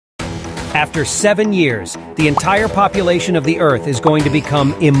After 7 years, the entire population of the Earth is going to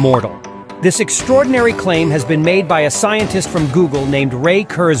become immortal. This extraordinary claim has been made by a scientist from Google named Ray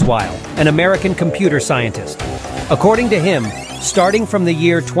Kurzweil, an American computer scientist. According to him, starting from the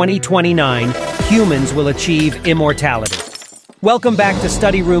year 2029, humans will achieve immortality. Welcome back to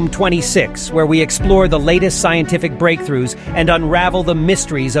Study Room 26, where we explore the latest scientific breakthroughs and unravel the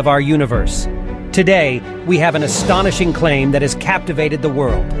mysteries of our universe. Today, we have an astonishing claim that has captivated the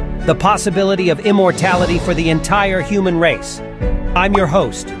world: the possibility of immortality for the entire human race. I'm your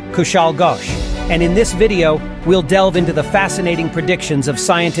host, Kushal Ghosh, and in this video, we'll delve into the fascinating predictions of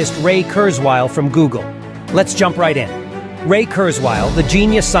scientist Ray Kurzweil from Google. Let's jump right in. Ray Kurzweil, the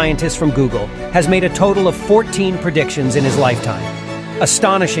genius scientist from Google, has made a total of 14 predictions in his lifetime.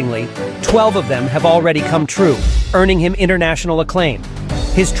 Astonishingly, 12 of them have already come true, earning him international acclaim.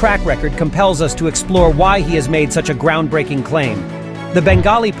 His track record compels us to explore why he has made such a groundbreaking claim. The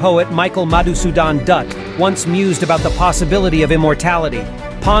Bengali poet Michael Madhusudan Dutt once mused about the possibility of immortality,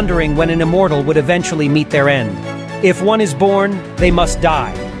 pondering when an immortal would eventually meet their end. If one is born, they must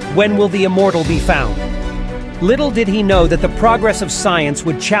die. When will the immortal be found? Little did he know that the progress of science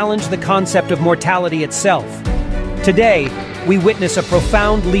would challenge the concept of mortality itself. Today, we witness a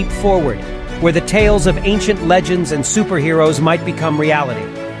profound leap forward, where the tales of ancient legends and superheroes might become reality.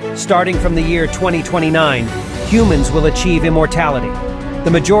 Starting from the year 2029, humans will achieve immortality.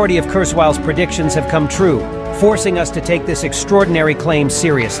 The majority of Kurzweil's predictions have come true, forcing us to take this extraordinary claim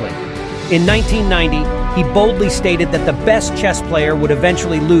seriously. In 1990, he boldly stated that the best chess player would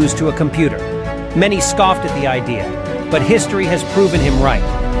eventually lose to a computer. Many scoffed at the idea, but history has proven him right.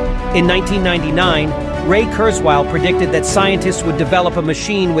 In 1999, Ray Kurzweil predicted that scientists would develop a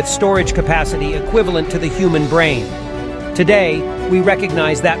machine with storage capacity equivalent to the human brain. Today, we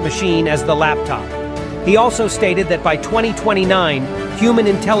recognize that machine as the laptop. He also stated that by 2029, human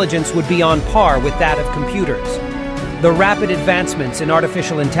intelligence would be on par with that of computers. The rapid advancements in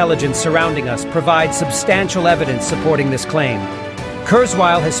artificial intelligence surrounding us provide substantial evidence supporting this claim.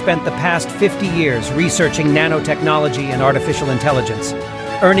 Kurzweil has spent the past 50 years researching nanotechnology and artificial intelligence,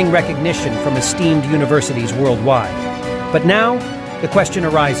 earning recognition from esteemed universities worldwide. But now, the question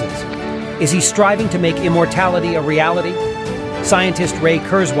arises: is he striving to make immortality a reality? Scientist Ray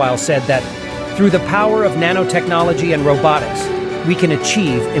Kurzweil said that, through the power of nanotechnology and robotics, we can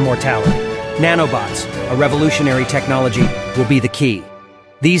achieve immortality. Nanobots, a revolutionary technology, will be the key.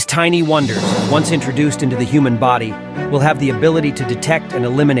 These tiny wonders, once introduced into the human body, will have the ability to detect and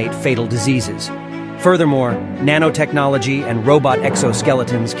eliminate fatal diseases. Furthermore, nanotechnology and robot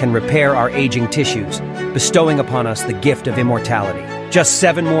exoskeletons can repair our aging tissues, bestowing upon us the gift of immortality. Just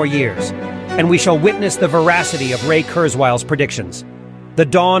 7 more years, and we shall witness the veracity of Ray Kurzweil's predictions. The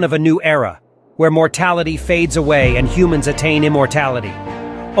dawn of a new era, where mortality fades away and humans attain immortality.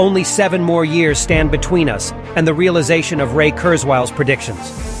 Only 7 more years stand between us and the realization of Ray Kurzweil's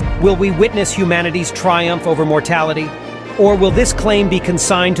predictions. Will we witness humanity's triumph over mortality? Or will this claim be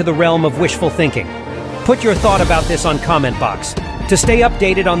consigned to the realm of wishful thinking? Put your thought about this on comment box. To stay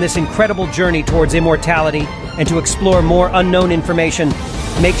updated on this incredible journey towards immortality and to explore more unknown information,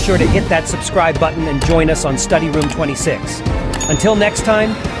 make sure to hit that subscribe button and join us on Study Room 26. Until next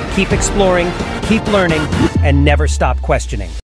time, keep exploring, keep learning, and never stop questioning.